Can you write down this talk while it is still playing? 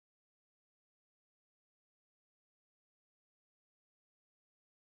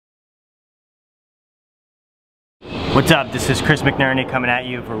What's up? This is Chris McNerney coming at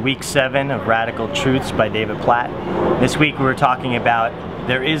you for week 7 of Radical Truths by David Platt. This week we were talking about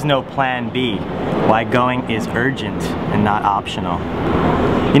there is no plan B, why going is urgent and not optional.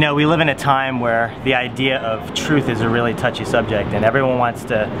 You know, we live in a time where the idea of truth is a really touchy subject, and everyone wants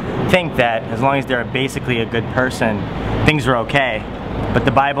to think that as long as they're basically a good person, things are okay. But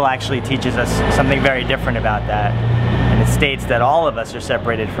the Bible actually teaches us something very different about that. And it states that all of us are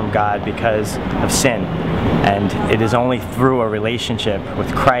separated from God because of sin. And it is only through a relationship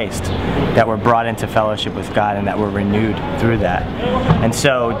with Christ that we're brought into fellowship with God and that we're renewed through that. And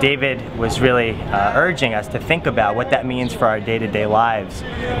so David was really urging us to think about what that means for our day-to-day lives,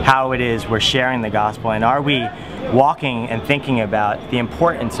 how it is we're sharing the gospel, and are we walking and thinking about the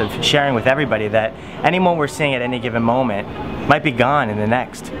importance of sharing with everybody that anyone we're seeing at any given moment might be gone in the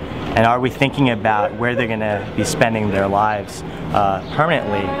next. And are we thinking about where they're going to be spending their lives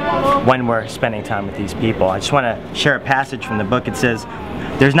permanently when we're spending time with these people? I just want to share a passage from the book. It says,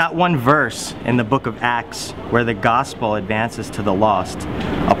 "There's not one verse in the book of Acts where the gospel advances to the lost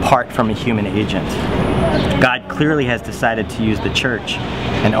apart from a human agent. God clearly has decided to use the church,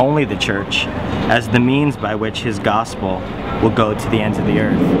 and only the church, as the means by which his gospel will go to the ends of the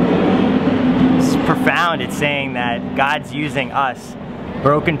earth." It's profound. It's saying that God's using us,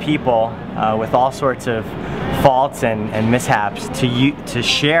 broken people with all sorts of faults and mishaps, to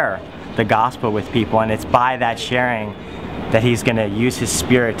share the gospel with people, and it's by that sharing that he's going to use his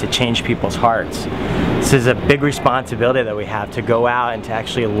spirit to change people's hearts. This is a big responsibility that we have, to go out and to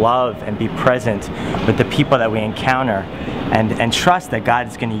actually love and be present with the people that we encounter, and trust that God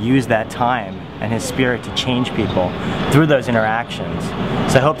is going to use that time and his spirit to change people through those interactions.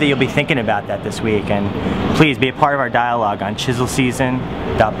 So I hope that you'll be thinking about that this week, and please be a part of our dialogue on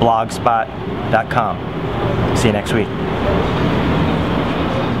chiselseason.blogspot.com. See you next week.